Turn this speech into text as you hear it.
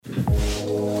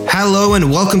Hello and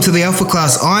welcome to the Alpha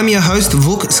Class. I'm your host,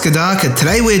 Vuk Skadaka.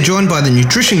 Today we're joined by the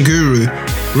nutrition guru,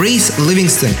 Rhys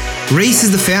Livingstone. Rhys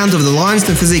is the founder of the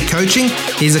Livingstone Physique Coaching.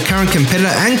 He's a current competitor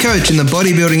and coach in the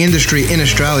bodybuilding industry in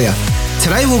Australia.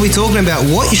 Today we'll be talking about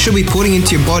what you should be putting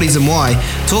into your bodies and why,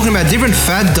 talking about different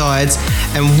fad diets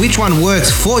and which one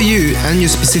works for you and your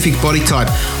specific body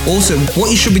type. Also, what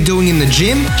you should be doing in the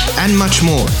gym and much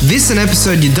more. This is an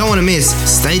episode you don't want to miss.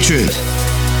 Stay tuned.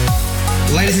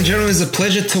 Ladies and gentlemen, it's a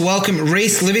pleasure to welcome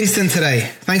Rhys Livingstone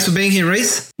today. Thanks for being here,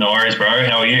 Rhys. No worries, bro.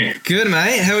 How are you? Good,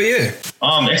 mate. How are you?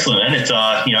 Excellent, man. It's,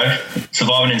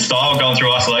 surviving in style, going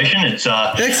through isolation. It's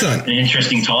excellent. An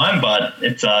interesting time, but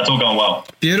it's all going well.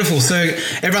 Beautiful. So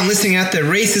everyone listening out there,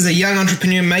 Rhys is a young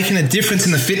entrepreneur making a difference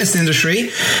in the fitness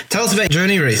industry. Tell us about your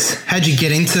journey, Rhys. How'd you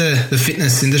get into the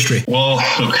fitness industry? Well,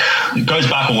 look, it goes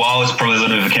back a while. It's probably a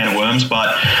little bit of a can of worms,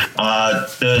 but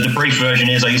the brief version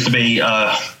is I used to be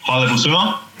a high-level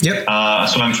swimmer. Yep. I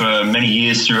swam for many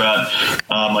years throughout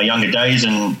my younger days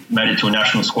and made it to a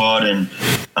national squad. And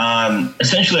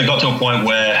essentially I got to a point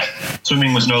where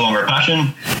swimming was no longer a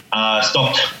passion.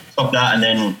 Stopped that, and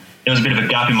then there was a bit of a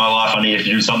gap in my life. I needed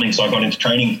to do something, so I got into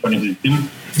training, got into the gym,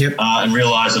 and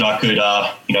realised that I could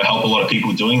help a lot of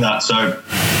people doing that. So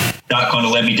that kind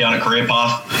of led me down a career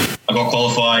path. I got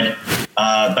qualified,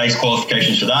 base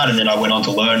qualifications for that, and then I went on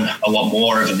to learn a lot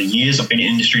more over the years. I've been in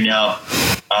the industry now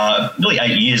really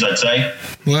 8 years, I'd say.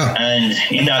 Wow. And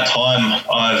in that time,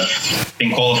 I've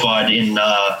been qualified in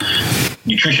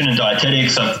nutrition and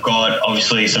dietetics. I've got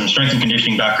obviously some strength and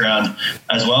conditioning background,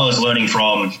 as well as learning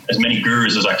from as many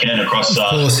gurus as I can across the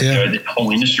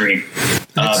whole industry.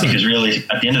 Because really,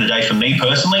 at the end of the day, for me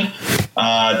personally,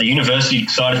 the university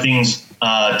side of things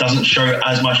doesn't show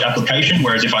as much application,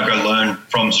 whereas if I go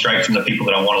learn straight from the people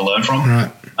that I want to learn from.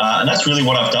 Right. And that's really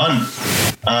what I've done.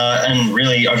 And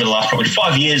really over the last probably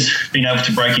 5 years, been able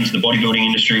to break into the bodybuilding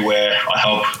industry where I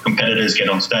help competitors get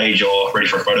on stage or ready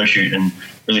for a photo shoot and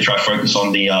really try to focus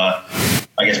on the,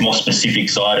 more specific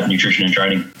side of nutrition and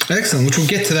training. Excellent, which we'll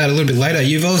get to that a little bit later.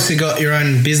 You've also got your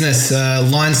own business,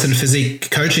 Livingstone Physique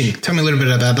Coaching. Tell me a little bit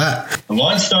about that.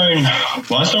 Livingstone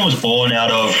was born out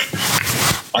of,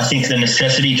 I think, the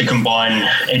necessity to combine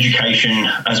education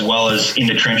as well as in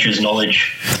the trenches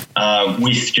knowledge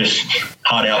with just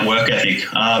hard out work ethic.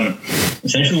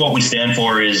 Essentially what we stand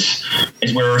for is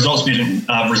we're a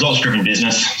results-driven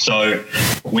business. So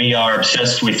we are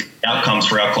obsessed with outcomes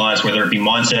for our clients, whether it be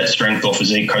mindset, strength or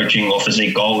physique coaching or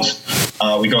physique goals.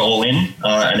 We go all in,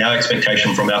 and our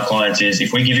expectation from our clients is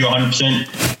if we give you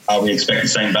 100%, we expect the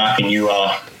same back, and you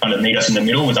kind of meet us in the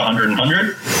middle with 100 and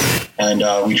 100.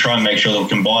 And we try and make sure that we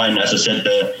combine, as I said,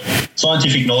 the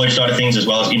scientific knowledge side of things as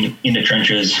well as in the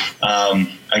trenches,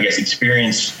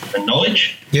 experience and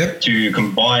knowledge to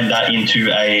combine that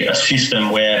into a system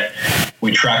where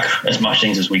we track as much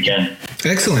things as we can.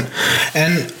 Excellent.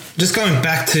 And just going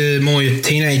back to more your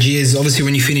teenage years, obviously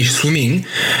when you finished swimming,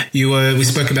 we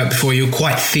spoke about before, you were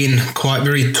quite thin, quite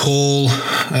very tall,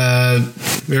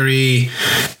 very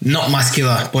not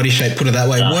muscular body shape, put it that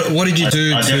way. What did you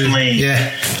do I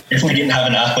definitely didn't have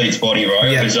an athlete's body,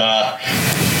 right? It was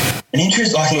an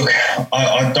interest.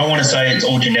 I don't want to say it's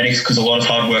all genetics because a lot of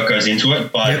hard work goes into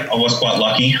it, but I was quite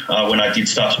lucky. When I did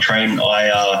start to train,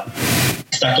 I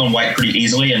stacked on weight pretty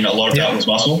easily, and a lot of that was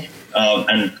muscle.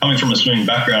 And coming from a swimming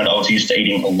background, I was used to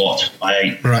eating a lot.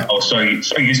 I was so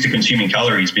used to consuming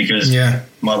calories because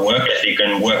my work ethic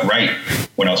and work rate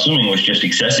when I was swimming was just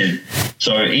excessive.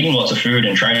 So eating lots of food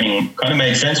and training kind of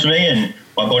made sense for me, and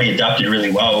my body adapted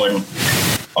really well. And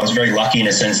I was very lucky in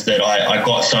a sense that I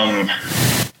got some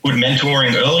good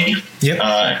mentoring early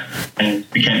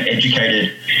and became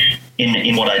educated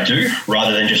in what I do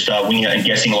rather than just winging it and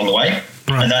guessing along the way.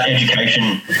 Right. And that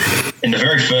education, in the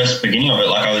very first beginning of it,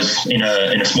 I was in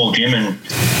a small gym, and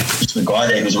just the guy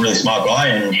there, he was a really smart guy,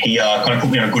 and he kind of put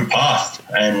me on a good path,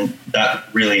 and that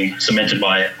really cemented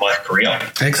my career.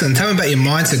 Excellent. Tell me about your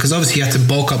mindset, because obviously you had to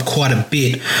bulk up quite a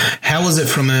bit. How was it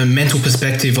from a mental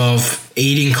perspective of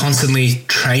eating constantly,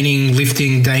 training,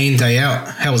 lifting day in, day out?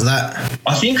 How was that?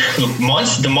 I think the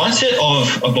mindset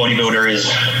of a bodybuilder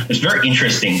is very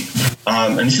interesting.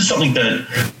 And this is something that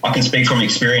I can speak from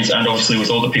experience and obviously with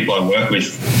all the people I work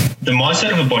with. The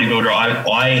mindset of a bodybuilder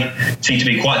I see to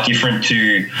be quite different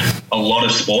to a lot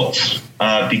of sports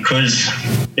because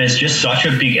there's just such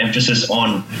a big emphasis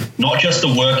on not just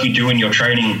the work you do in your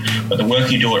training, but the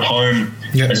work you do at home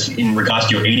as in regards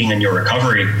to your eating and your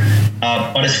recovery.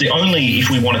 But it's the only, if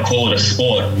we want to call it a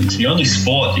sport, it's the only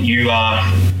sport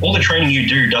that all the training you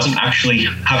do doesn't actually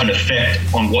have an effect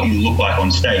on what you look like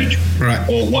on stage, right,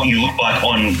 or what you look like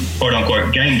on quote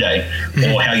unquote game day,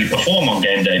 or how you perform on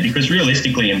game day. Because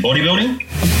realistically in bodybuilding,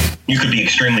 you could be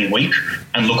extremely weak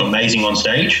and look amazing on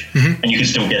stage, and you could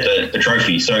still get the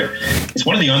trophy. So it's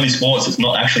one of the only sports that's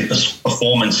not actually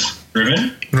performance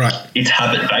driven. Right. It's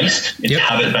habit based. It's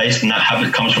habit based, and that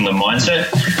habit comes from the mindset.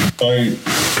 So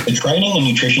the training and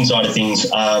nutrition side of things,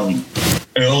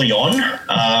 early on,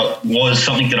 was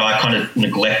something that I kind of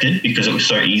neglected because it was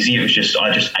so easy. It was just,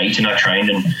 I just ate and I trained,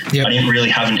 and I didn't really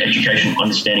have an education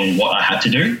understanding what I had to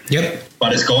do. Yep.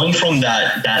 But it's going from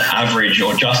that average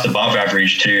or just above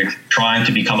average to trying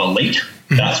to become elite.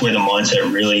 That's where the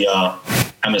mindset really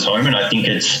hammers home. And I think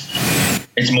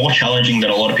it's more challenging than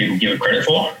a lot of people give it credit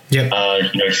for. Yep.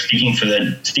 Sticking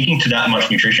to that much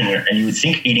nutrition, and you would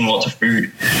think eating lots of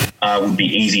food would be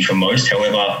easy for most.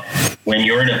 However, when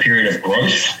you're in a period of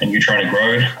growth and you're trying to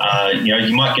grow,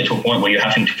 you might get to a point where you're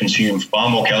having to consume far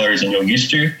more calories than you're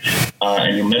used to,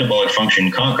 and your metabolic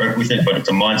function can't cope with it. But it's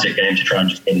a mindset game to try and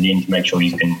just get it in to make sure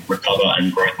you can recover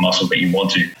and grow the muscle that you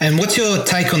want to. And what's your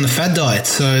take on the fad diet?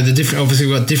 So obviously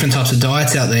we've got different types of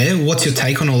diets out there. What's your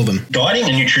take on all of them? Dieting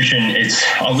and nutrition,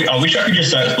 I wish I could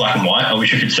just say it's black and white. I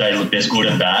wish I could say, look, there's good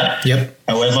and bad. Yep.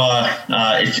 However,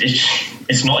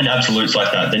 it's not in absolutes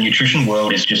like that. The nutrition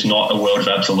world is just not a world of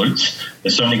absolutes.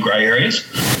 There's so many grey areas.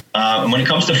 And when it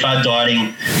comes to fad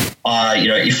dieting,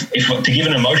 if to give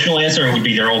an emotional answer, it would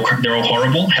be they're all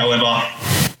horrible. However,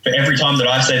 for every time that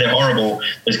I say they're horrible,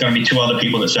 there's going to be two other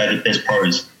people that say that there's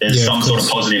pros. There's some sort of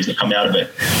positives that come out of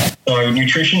it. So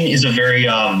nutrition is a very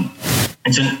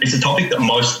it's a topic that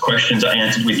most questions are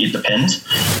answered with it depends.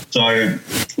 So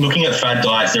looking at fad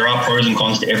diets, there are pros and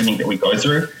cons to everything that we go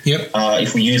through. Yep.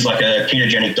 If we use like a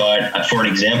ketogenic diet for an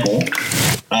example,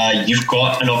 you've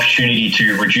got an opportunity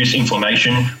to reduce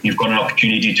inflammation. You've got an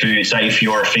opportunity to, say, if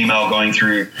you're a female going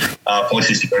through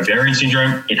polycystic ovarian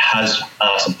syndrome, it has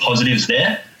some positives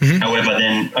there. However,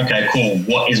 then, okay, cool.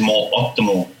 What is more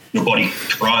optimal? Your body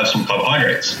derives from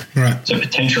carbohydrates. Right. So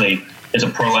potentially there's a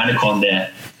pro and a con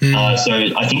there. So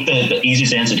I think the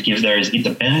easiest answer to give there is it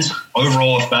depends.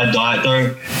 Overall, a fad diet,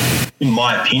 though, in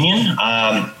my opinion,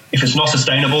 if it's not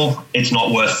sustainable, it's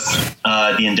not worth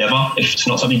the endeavor. If it's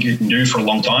not something you can do for a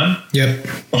long time,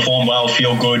 perform well,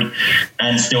 feel good,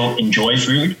 and still enjoy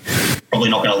food, probably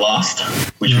not going to last,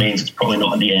 which means it's probably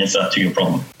not the answer to your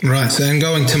problem. Right. So then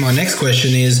going to my next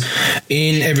question is,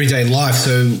 in everyday life,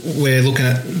 so we're looking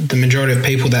at the majority of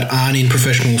people that aren't in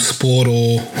professional sport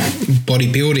or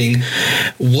bodybuilding,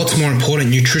 what's more important,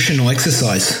 nutrition or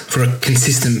exercise for a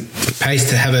consistent pace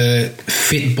to have a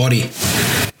fit body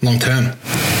long term?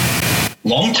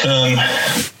 Long term,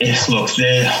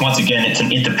 once again, it's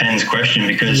an it depends question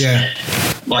because,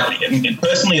 like,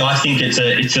 personally, I think it's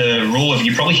a rule of,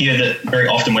 you probably hear that very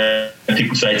often where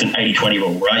people say it's an 80-20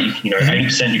 rule, right?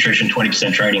 80% nutrition,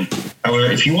 20% training.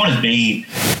 However, if you want to be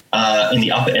in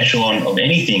the upper echelon of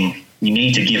anything, you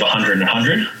need to give 100 and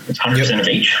 100. It's 100% of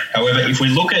each. However, if we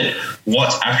look at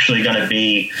what's actually going to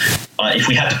be, if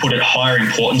we had to put it higher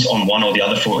importance on one or the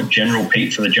other for the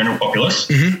general populace,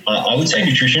 I would say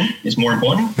nutrition is more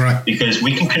important, right? Because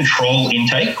we can control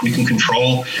intake, we can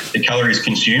control the calories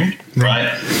consumed,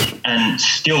 right? And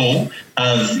still,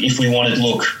 if we wanted to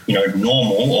look,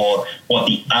 normal or what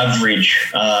the average,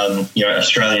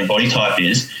 Australian body type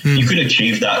is, you could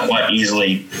achieve that quite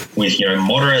easily with,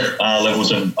 moderate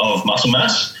levels of muscle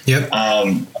mass. Yep.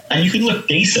 And you can look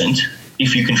decent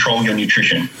if you control your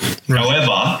nutrition. Right.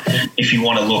 However, if you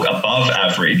want to look above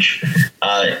average,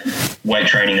 weight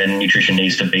training and nutrition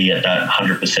needs to be at that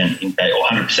 100% intake or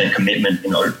 100% commitment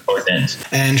in both ends.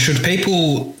 And should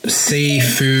people see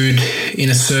food in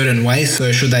a certain way?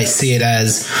 So should they see it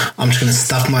as, I'm just going to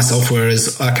stuff myself,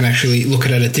 whereas I can actually look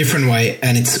at it a different way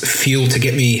and it's fuel to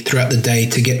get me throughout the day,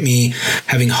 to get me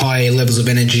having higher levels of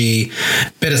energy,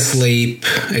 better sleep,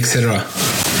 etc.?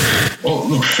 Well,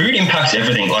 look, food impacts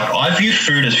everything. Like, I view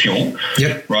food as fuel.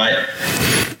 Yep. Right.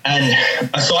 And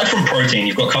aside from protein,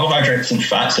 you've got carbohydrates and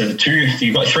fat. So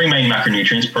you've got three main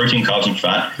macronutrients: protein, carbs, and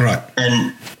fat. Right.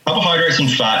 And carbohydrates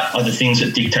and fat are the things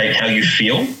that dictate how you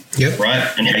feel. Yep. Right.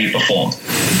 And how you perform.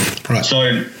 Right.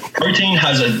 So protein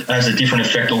has a different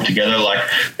effect altogether. Like,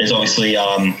 there's obviously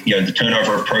the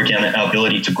turnover of protein, our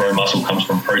ability to grow muscle comes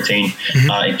from protein.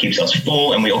 It keeps us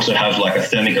full, and we also have like a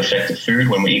thermic effect of food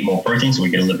when we eat more protein, so we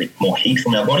get a little bit more heat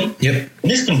from our body. Yep.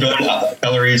 And this can burn up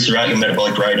calories throughout your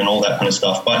metabolic rate and all that kind of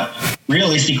stuff. But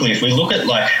realistically, if we look at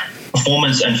like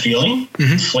performance and feeling,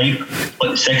 sleep,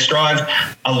 sex drive,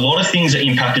 a lot of things are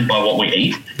impacted by what we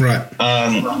eat. Right.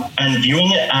 And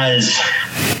viewing it as,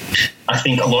 I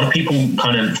think a lot of people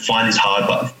kind of find this hard,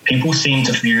 but people seem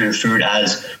to view food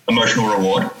as emotional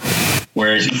reward.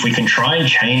 Whereas if we can try and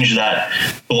change that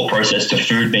thought process to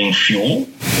food being fuel,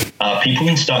 people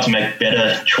can start to make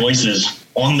better choices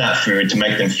on that food to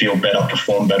make them feel better,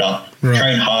 perform better,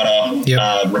 train harder,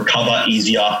 recover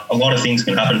easier. A lot of things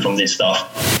can happen from this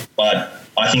stuff, but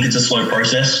I think it's a slow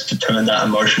process to turn that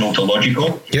emotional to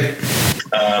logical.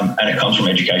 And it comes from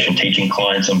education, teaching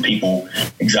clients and people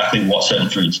exactly what certain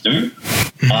foods do.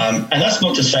 And that's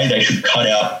not to say they should cut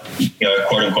out,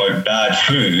 quote unquote, bad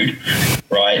food,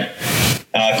 right?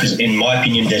 Because in my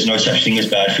opinion, there's no such thing as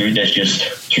bad food. There's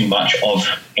just too much of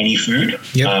any food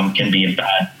can be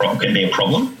a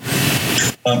problem.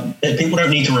 People don't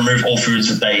need to remove all foods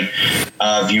that they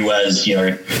view as,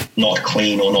 not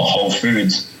clean or not whole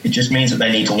foods. It just means that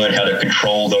they need to learn how to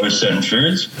control those certain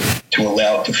foods to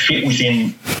allow it to fit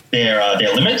within their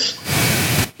limits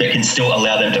that can still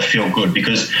allow them to feel good.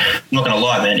 Because I'm not going to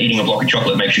lie, man, eating a block of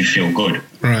chocolate makes you feel good.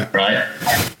 Right?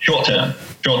 Short term.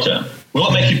 Will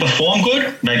it make you perform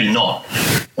good? Maybe not.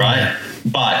 Right?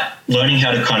 But learning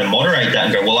how to kind of moderate that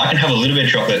and go, well, I can have a little bit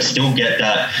of chocolate, still get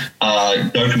that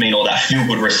dopamine or that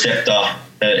feel-good receptor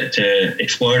to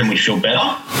explode and we feel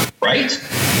better, right?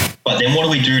 But then what do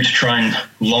we do to try and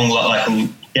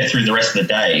get through the rest of the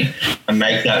day and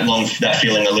make that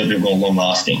feeling a little bit more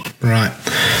long-lasting? Right.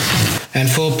 And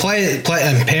for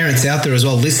and parents out there as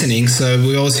well listening, so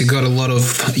we obviously got a lot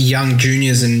of young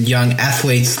juniors and young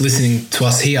athletes listening to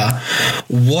us here.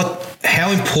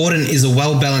 How important is a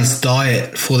well-balanced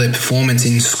diet for their performance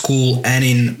in school and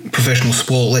in professional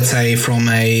sport, let's say from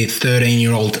a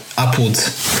 13-year-old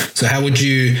upwards? So how would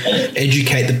you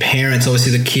educate the parents?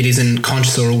 Obviously the kid isn't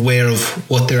conscious or aware of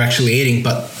what they're actually eating,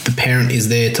 but the parent is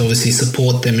there to obviously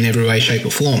support them in every way, shape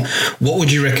or form. What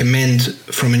would you recommend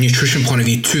from a nutrition point of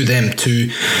view to them to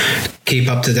keep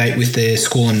up to date with their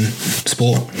school and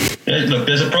sport? Look,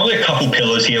 there's probably a couple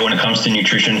pillars here when it comes to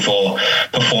nutrition for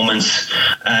performance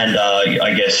and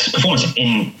I guess performance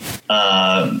in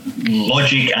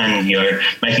logic and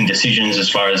making decisions as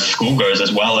far as school goes,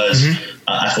 as well as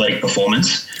athletic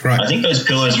performance. Right. I think those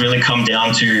pillars really come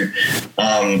down to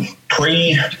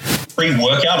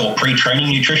pre-workout or pre-training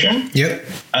nutrition,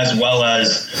 as well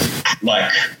as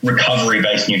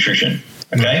recovery-based nutrition.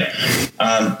 Okay,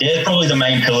 they're probably the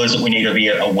main pillars that we need to be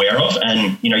aware of,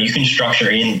 and you can structure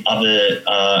in other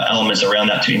elements around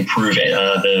that to improve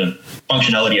the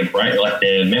functionality of brain, like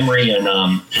their memory and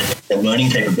their learning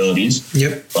capabilities.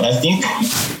 But I think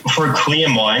for a clear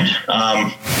mind,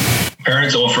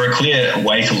 parents, or for a clear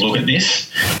way to look at this,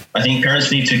 I think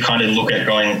parents need to kind of look at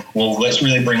going, well, let's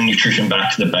really bring nutrition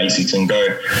back to the basics and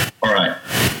go, all right,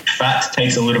 fat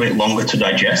takes a little bit longer to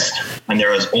digest, and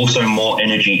there is also more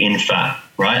energy in fat,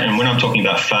 right? And when I'm talking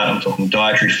about fat, I'm talking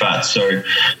dietary fats, so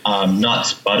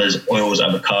nuts, butters, oils,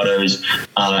 avocados,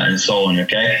 and so on,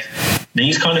 okay?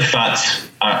 These kind of fats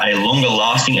are a longer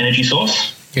lasting energy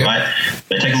source, right?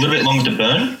 They take a little bit longer to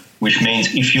burn, which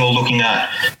means if you're looking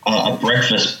at a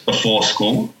breakfast before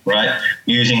school, right,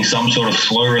 using some sort of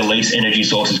slow release energy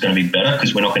source is going to be better,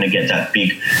 because we're not going to get that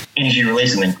big energy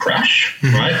release and then crash,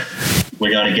 right?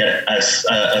 We're going to get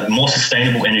a more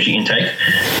sustainable energy intake.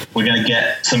 We're going to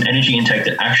get some energy intake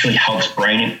that actually helps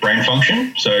brain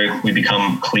function, so we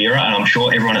become clearer. And I'm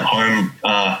sure everyone at home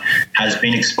has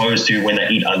been exposed to when they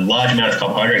eat a large amount of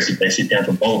carbohydrates, if they sit down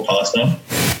to a bowl of pasta,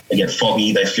 they get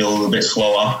foggy, they feel a little bit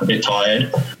slower, a bit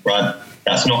tired, right?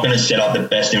 That's not going to set up the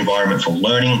best environment for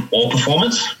learning or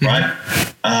performance, right?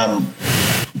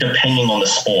 Depending on the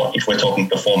sport, if we're talking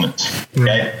performance,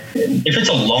 okay? If it's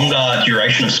a longer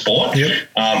duration of sport,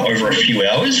 over a few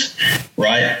hours,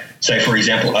 right? Say, for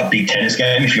example, a big tennis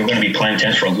game, if you're going to be playing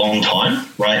tennis for a long time,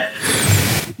 right?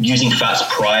 Using fats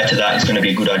prior to that is going to be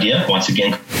a good idea, once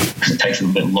again, because it takes a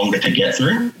little bit longer to get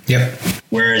through.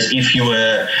 Whereas if you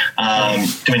were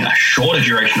doing a shorter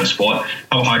duration of sport,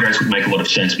 carbohydrates would make a lot of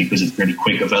sense because it's really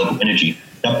quick, available energy.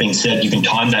 That being said, you can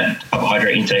time that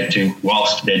carbohydrate intake to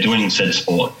whilst they're doing said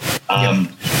sport.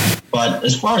 But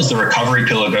as far as the recovery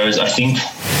pillar goes, I think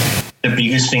the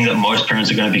biggest thing that most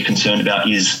parents are going to be concerned about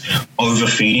is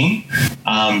overfeeding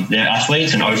their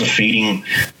athletes, and overfeeding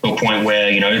to a point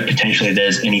where, potentially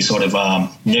there's any sort of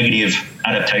negative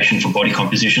adaptation for body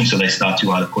composition. So they start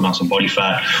to either put on some body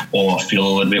fat or feel a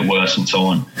little bit worse and so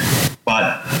on.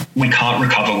 But we can't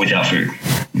recover without food.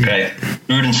 Okay,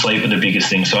 food and sleep are the biggest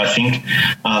thing. So I think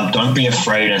don't be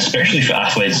afraid, and especially for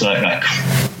athletes, like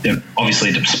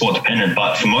obviously sport dependent,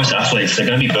 but for most athletes, they're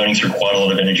going to be burning through quite a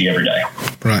lot of energy every day.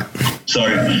 Right. So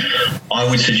I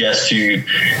would suggest to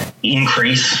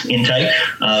increase intake,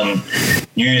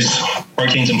 use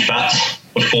proteins and fats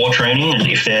before training, and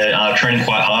if they're training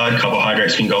quite hard,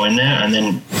 carbohydrates can go in there, and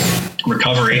then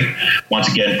recovery, once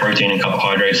again, protein and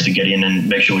carbohydrates to get in and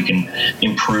make sure we can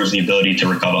improve the ability to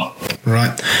recover.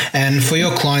 Right. And for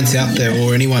your clients out there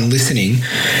or anyone listening,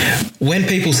 when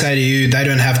people say to you they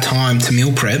don't have time to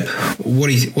meal prep, what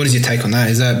is your take on that?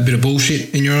 Is that a bit of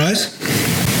bullshit in your eyes?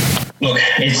 Look,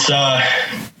 it's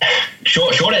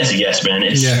short answer, yes, man.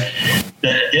 It's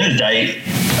at the end of the day,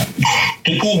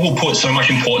 people will put so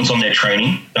much importance on their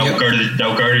training. They'll go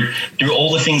to do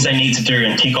all the things they need to do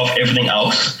and tick off everything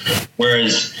else.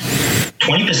 Whereas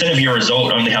 20% of your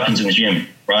result only happens in the gym,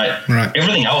 right?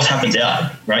 Everything else happens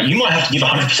out, right? You might have to give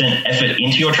 100% effort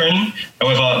into your training.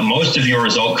 However, most of your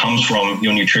result comes from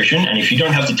your nutrition. And if you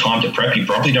don't have the time to prep, you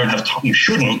probably don't have time. You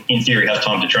shouldn't, in theory, have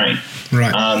time to train.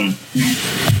 Right.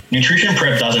 Nutrition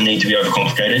prep doesn't need to be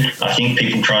overcomplicated. I think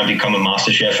people try and become a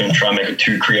master chef and try and make it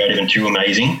too creative and too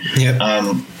amazing. Yep.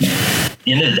 At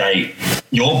the end of the day,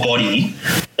 your body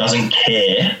doesn't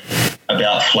care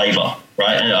about flavor,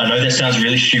 right? And I know that sounds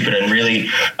really stupid and really,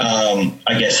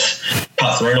 I guess,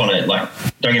 cutthroat on it. Like,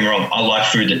 don't get me wrong, I like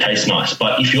food that tastes nice.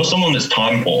 But if you're someone that's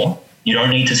time poor, you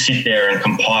don't need to sit there and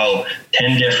compile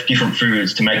 10 different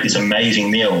foods to make this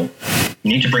amazing meal.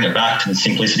 You need to bring it back to the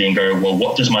simplicity and go, well,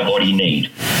 what does my body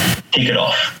need? Tick it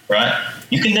off, right?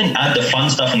 You can then add the fun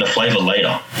stuff and the flavor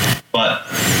later. But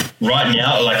right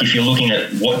now, like if you're looking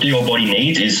at what do your body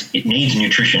needs, is it needs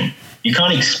nutrition. You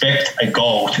can't expect a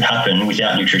goal to happen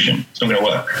without nutrition. It's not going to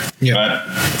work.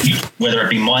 Right? Whether it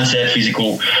be mindset,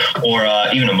 physical, or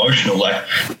even emotional, like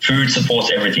food supports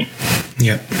everything.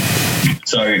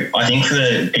 So I think for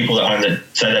the people at home that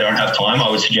say they don't have time, I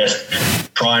would suggest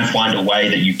try and find a way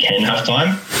that you can have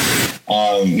time.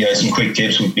 Some quick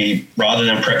tips would be, rather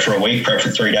than prep for a week, prep for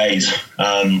 3 days.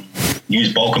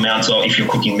 Use bulk amounts of, if you're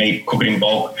cooking meat, cook it in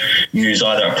bulk. Use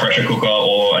either a pressure cooker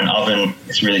or an oven.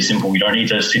 It's really simple. You don't need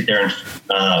to sit there and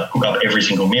cook up every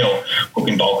single meal. Cook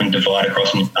in bulk and divide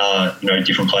across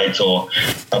different plates or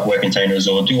Tupperware containers,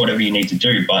 or do whatever you need to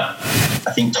do. But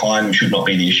I think time should not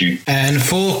be the issue. And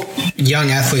for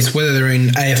young athletes, whether they're in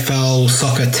AFL,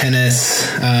 soccer,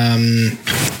 tennis,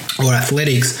 or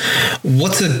athletics,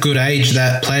 what's a good age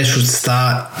that players should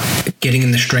start getting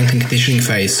in the strength and conditioning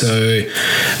phase? So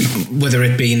whether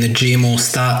it be in the gym or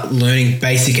start learning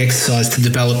basic exercise to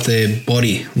develop their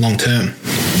body long term,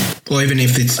 or even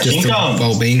if it's just a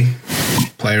well-being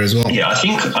player as well. Yeah, I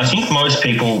think most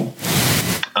people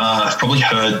have probably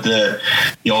heard the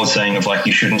old saying of like,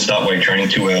 you shouldn't start weight training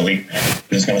too early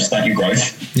because it's going to stunt your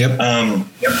growth.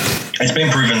 It's been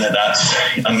proven that that's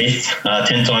a myth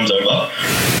 10 times over.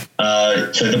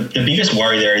 So the biggest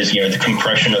worry there is, the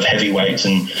compression of heavy weights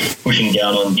and pushing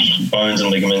down on bones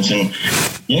and ligaments. And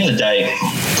at the end of the day,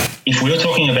 if we were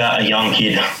talking about a young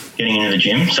kid getting into the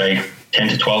gym, say 10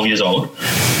 to 12 years old,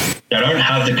 they don't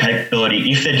have the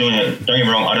capability. If they're doing it, don't get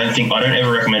me wrong, I don't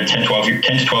ever recommend 10 to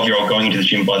 12-year-old going into the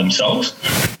gym by themselves,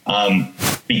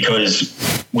 because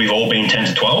we've all been 10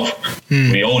 to 12.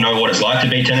 We all know what it's like to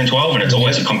be 10 and 12, and it's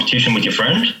always a competition with your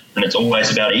friend, and it's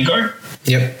always about ego.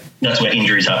 That's where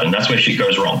injuries happen. That's where shit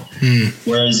goes wrong.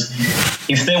 Whereas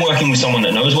if they're working with someone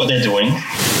that knows what they're doing,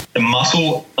 the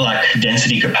muscle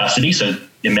density capacity, so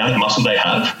the amount of muscle they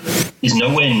have, is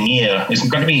nowhere near, isn't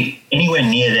going to be anywhere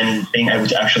near them being able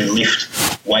to actually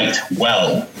lift weight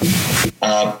well.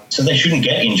 So they shouldn't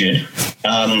get injured.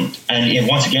 And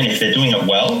once again, if they're doing it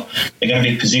well, they're going to be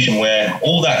in a position where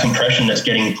all that compression that's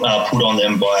getting put on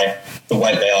them by the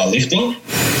weight they are lifting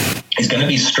is going to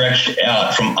be stretched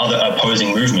out from other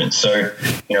opposing movements. So,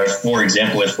 for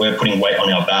example, if we're putting weight on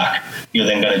our back, you're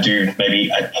then going to do maybe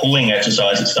a pulling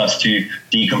exercise that starts to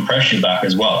decompress your back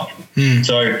as well.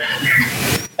 So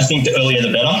I think the earlier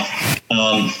the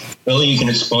better. Earlier you can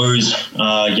expose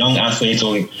young athletes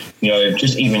or,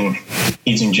 just even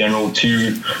kids in general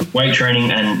to weight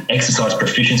training and exercise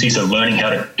proficiency, so learning how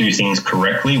to do things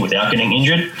correctly without getting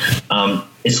injured.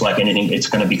 It's like anything, it's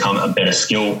going to become a better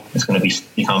skill. It's going to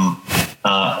become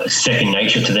second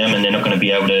nature to them, and they're not going to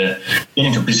be able to get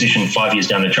into a position 5 years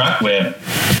down the track where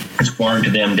it's foreign to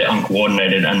them, they're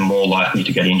uncoordinated and more likely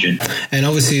to get injured. And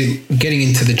obviously getting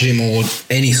into the gym or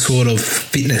any sort of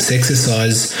fitness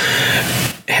exercise,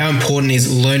 how important is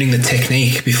learning the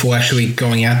technique before actually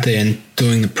going out there and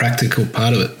doing the practical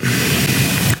part of it?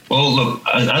 Well, look,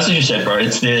 as I just said, bro,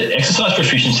 it's the exercise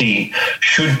proficiency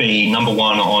should be number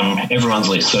one on everyone's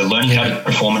list. So learning how to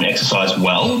perform an exercise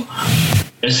well.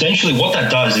 Essentially what that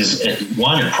does is, it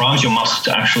primes your muscles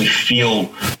to actually feel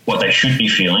what they should be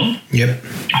feeling.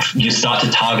 You start to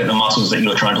target the muscles that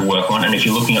you're trying to work on. And if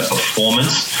you're looking at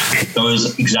performance,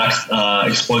 those exact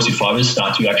explosive fibers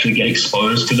start to actually get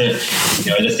exposed to the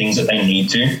things that they need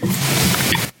to.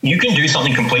 You can do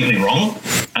something completely wrong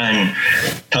and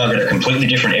target a completely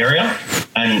different area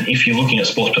And if you're looking at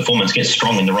sports performance, get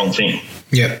strong in the wrong thing.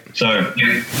 Yeah. So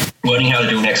learning how to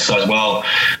do an exercise well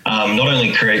not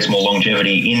only creates more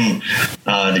longevity in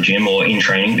the gym or in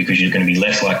training, because you're going to be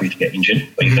less likely to get injured,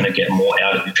 but you're going to get more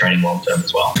out of your training long term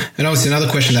as well. And obviously another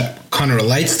question that kind of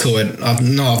relates to it, I've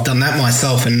done that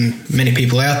myself and many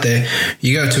people out there.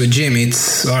 You go to a gym,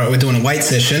 it's, all right, we're doing a weight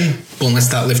session, boom, let's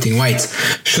start lifting weights.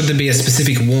 Should there be a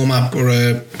specific warm-up or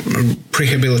a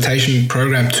prehabilitation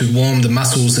program to warm the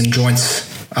muscles and joints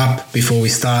up before we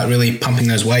start really pumping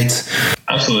those weights?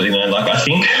 Absolutely, man. Like, I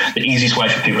think the easiest way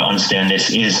for people to understand this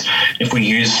is if we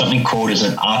use something called as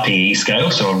an RPE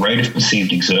scale, so a rate of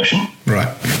perceived exertion. Right.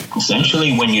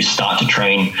 Essentially, when you start to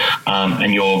train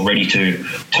and you're ready to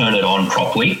turn it on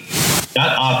properly,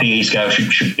 that RPE scale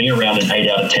should be around an 8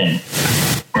 out of 10.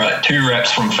 Right, 2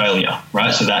 reps from failure,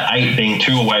 right? So that 8 being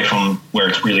 2 away from where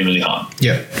it's really, really hard.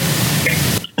 Yeah.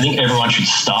 I think everyone should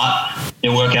start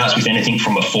their workouts with anything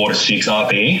from a 4 to 6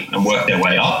 RPE and work their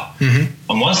way up. Mm-hmm.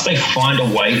 And once they find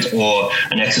a weight or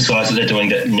an exercise that they're doing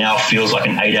that now feels like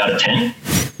an 8 out of 10,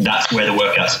 that's where the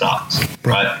workout starts,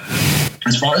 right?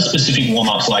 As far as specific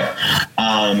warm-ups like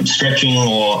stretching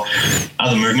or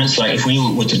other movements, like if we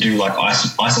were to do like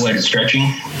isolated stretching,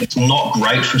 it's not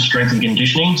great for strength and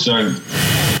conditioning. So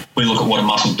we look at what a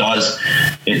muscle does,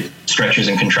 it stretches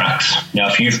and contracts. Now,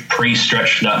 if you've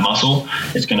pre-stretched that muscle,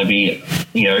 it's going to be,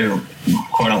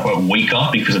 quote unquote weaker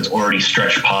because it's already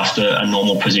stretched past a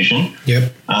normal position.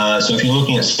 Yep. So if you're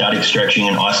looking at static stretching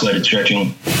and isolated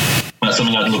stretching, that's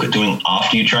something I'd look at doing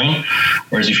after you train.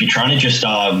 Whereas if you're trying to just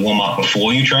warm up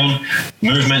before you train,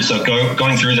 movement, so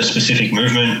going through the specific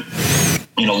movement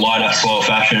in a lighter, slower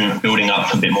fashion, building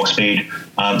up a bit more speed.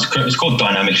 It's called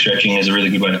dynamic stretching is a really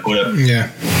good way to put it.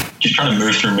 Yeah. Just trying to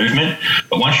move through movement.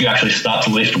 But once you actually start to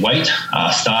lift weight,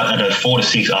 start at a 4 to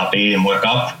 6 RPE and work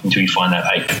up until you find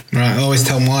that 8. Right. I always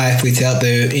tell my athletes out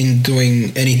there in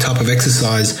doing any type of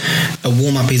exercise, a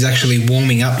warm-up is actually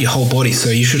warming up your whole body.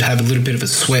 So you should have a little bit of a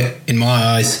sweat in my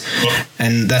eyes. Yeah.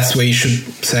 And that's where you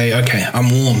should say, okay, I'm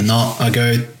warm, not I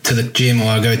go to the gym or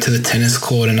I go to the tennis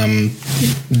court and I'm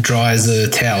dry as a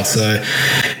towel. So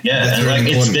yeah, that's and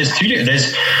really important.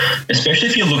 There's especially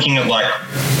if you're looking at like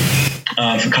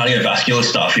for cardiovascular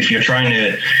stuff, if you're trying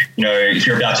to, if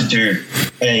you're about to do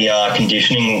a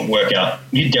conditioning workout,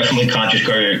 you definitely can't just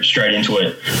go straight into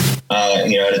it,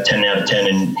 at a 10 out of 10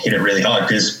 and hit it really hard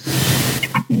because,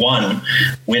 1,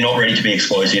 we're not ready to be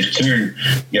explosive. 2,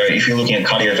 if you're looking at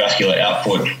cardiovascular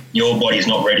output, your body's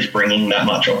not ready to bring in that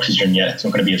much oxygen yet. It's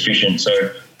not going to be efficient.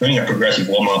 So doing a progressive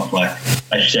warm-up, like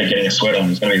as you said, getting a sweat on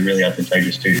is going to be really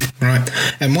advantageous too. Right.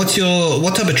 And what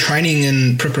type of training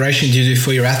and preparation do you do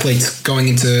for your athletes going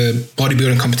into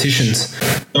bodybuilding competitions?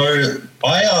 So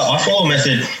I follow a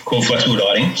method called flexible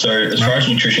dieting. So as far as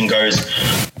nutrition goes,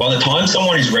 by the time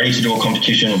someone is ready to do a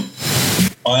competition,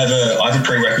 I have a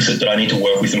prerequisite that I need to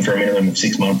work with them for a minimum of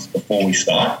 6 months before we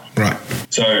start. Right.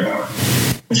 So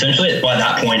essentially, by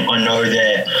that point, I know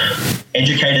they're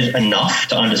educated enough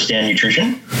to understand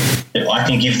nutrition that I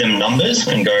can give them numbers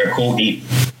and go, cool, eat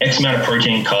X amount of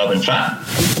protein, carb, and fat.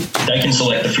 They can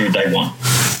select the food they want.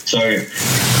 So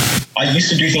I used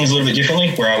to do things a little bit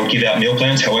differently where I would give out meal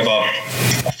plans. However,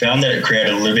 I found that it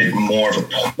created a little bit more of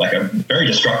a very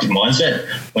destructive mindset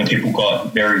when people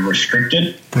got very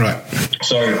restricted. Right.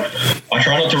 So I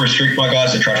try not to restrict my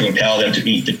guys. I try to empower them to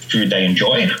eat the food they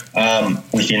enjoy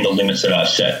within the limits that I've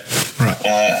set. Right.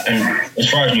 And as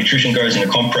far as nutrition goes in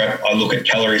a comp prep, I look at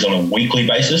calories on a weekly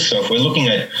basis. So if we're looking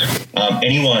at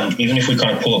anyone, even if we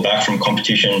kind of pull it back from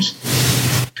competitions,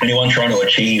 anyone trying to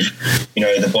achieve,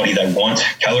 the body they want,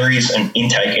 calories and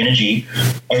intake energy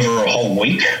over a whole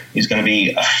week is going to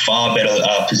be a far better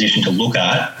position to look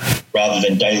at rather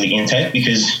than daily intake,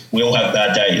 because we all have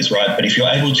bad days, right? But if you're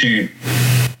able to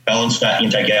balance that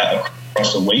intake out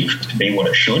across the week to be what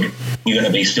it should, you're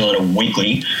going to be still in a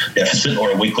weekly deficit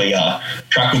or a weekly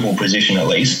trackable position at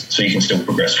least, so you can still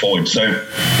progress forward. So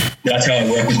that's how I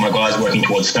work with my guys working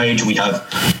towards stage. We have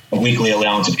a weekly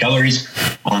allowance of calories.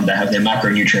 They have their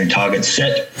macronutrient targets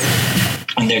set,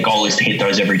 and their goal is to hit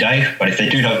those every day. But if they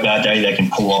do have a bad day, they can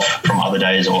pull off from other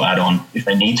days or add on if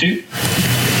they need to.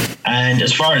 And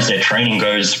as far as their training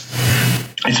goes,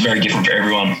 it's very different for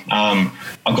everyone.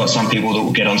 I've got some people that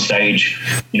will get on stage,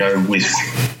 with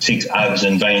 6 abs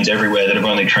and veins everywhere that have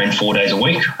only trained 4 days a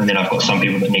week. And then I've got some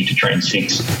people that need to train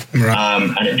 6.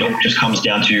 Right. And it just comes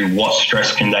down to what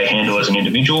stress can they handle as an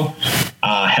individual,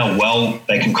 how well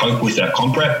they can cope with that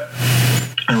comp prep,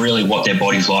 and really what their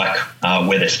body's like,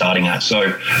 where they're starting at. So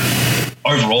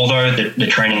overall, though, the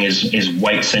training is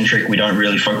weight-centric. We don't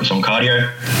really focus on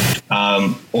cardio.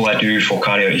 All I do for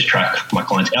cardio is track my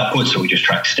client's output, so we just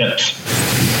track steps.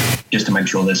 just to make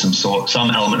sure there's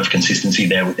some element of consistency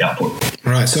there with the output.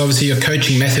 Right. So obviously your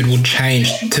coaching method will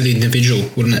change to the individual,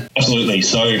 wouldn't it? Absolutely.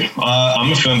 So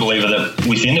I'm a firm believer that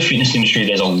within the fitness industry,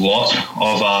 there's a lot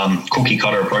of cookie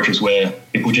cutter approaches where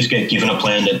people just get given a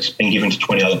plan that's been given to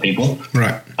 20 other people.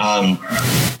 Right.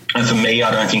 And for me,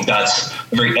 I don't think that's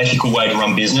a very ethical way to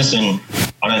run business, and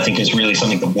I don't think it's really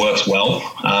something that works well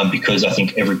because I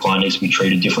think every client needs to be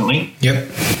treated differently. Yep.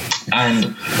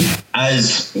 And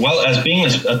as well as being a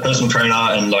personal trainer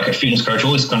and like a fitness coach,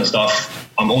 all this kind of stuff,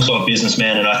 I'm also a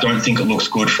businessman, and I don't think it looks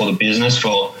good for the business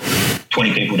for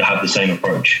 20 people to have the same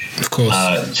approach. Of course.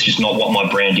 It's just not what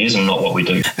my brand is and not what we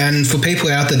do. And for people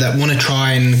out there that want to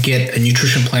try and get a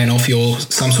nutrition plan off your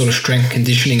some sort of strength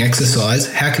conditioning exercise,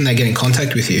 how can they get in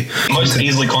contact with you? Most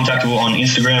easily contactable on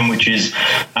Instagram, which is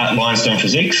at Livingstone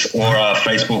Physiques, or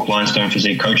Facebook, Livingstone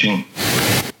Physique Coaching.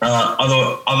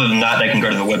 Other than that, they can go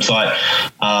to the website,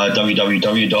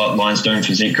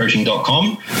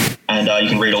 www.lionstonephysiquecoaching.com, and you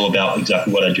can read all about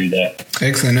exactly what I do there.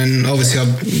 Excellent. And obviously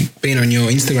I've been on your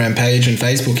Instagram page and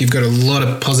Facebook. You've got a lot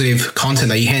of positive content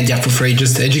that you hand out for free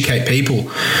just to educate people,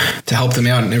 to help them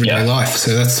out in everyday life.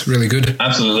 So that's really good.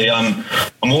 Absolutely. I'm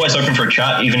always open for a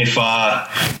chat, even if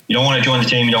you don't want to join the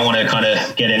team, you don't want to kind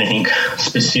of get anything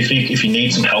specific. If you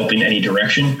need some help in any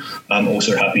direction, I'm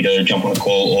also happy to jump on a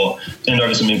call or send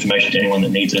over some information to anyone that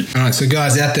needs it. All right. So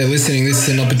guys out there listening, this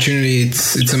is an opportunity.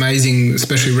 It's amazing,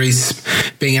 especially Rhys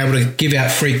being able to give out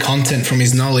free content from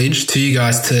his knowledge to you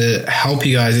guys to help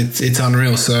you guys. It's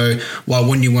unreal. So why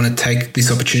wouldn't you want to take this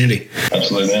opportunity?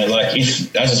 Absolutely, man. Like, as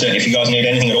I said, if you guys need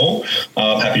anything at all,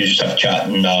 I'm happy to just have a chat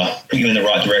and put you in the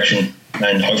right direction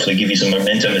and hopefully give you some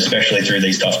momentum, especially through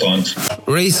these tough times.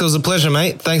 Rhys, it was a pleasure,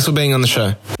 mate. Thanks for being on the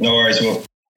show. No worries, Will.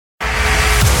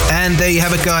 And there you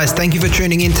have it, guys. Thank you for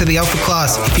tuning in to the Alpha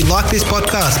Class. If you like this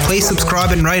podcast, please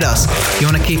subscribe and rate us. If you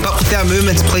want to keep up with our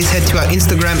movements, please head to our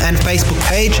Instagram and Facebook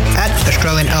page at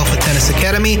Australian Alpha Tennis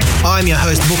Academy. I'm your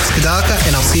host, Vuk Skidaka,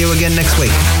 and I'll see you again next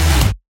week.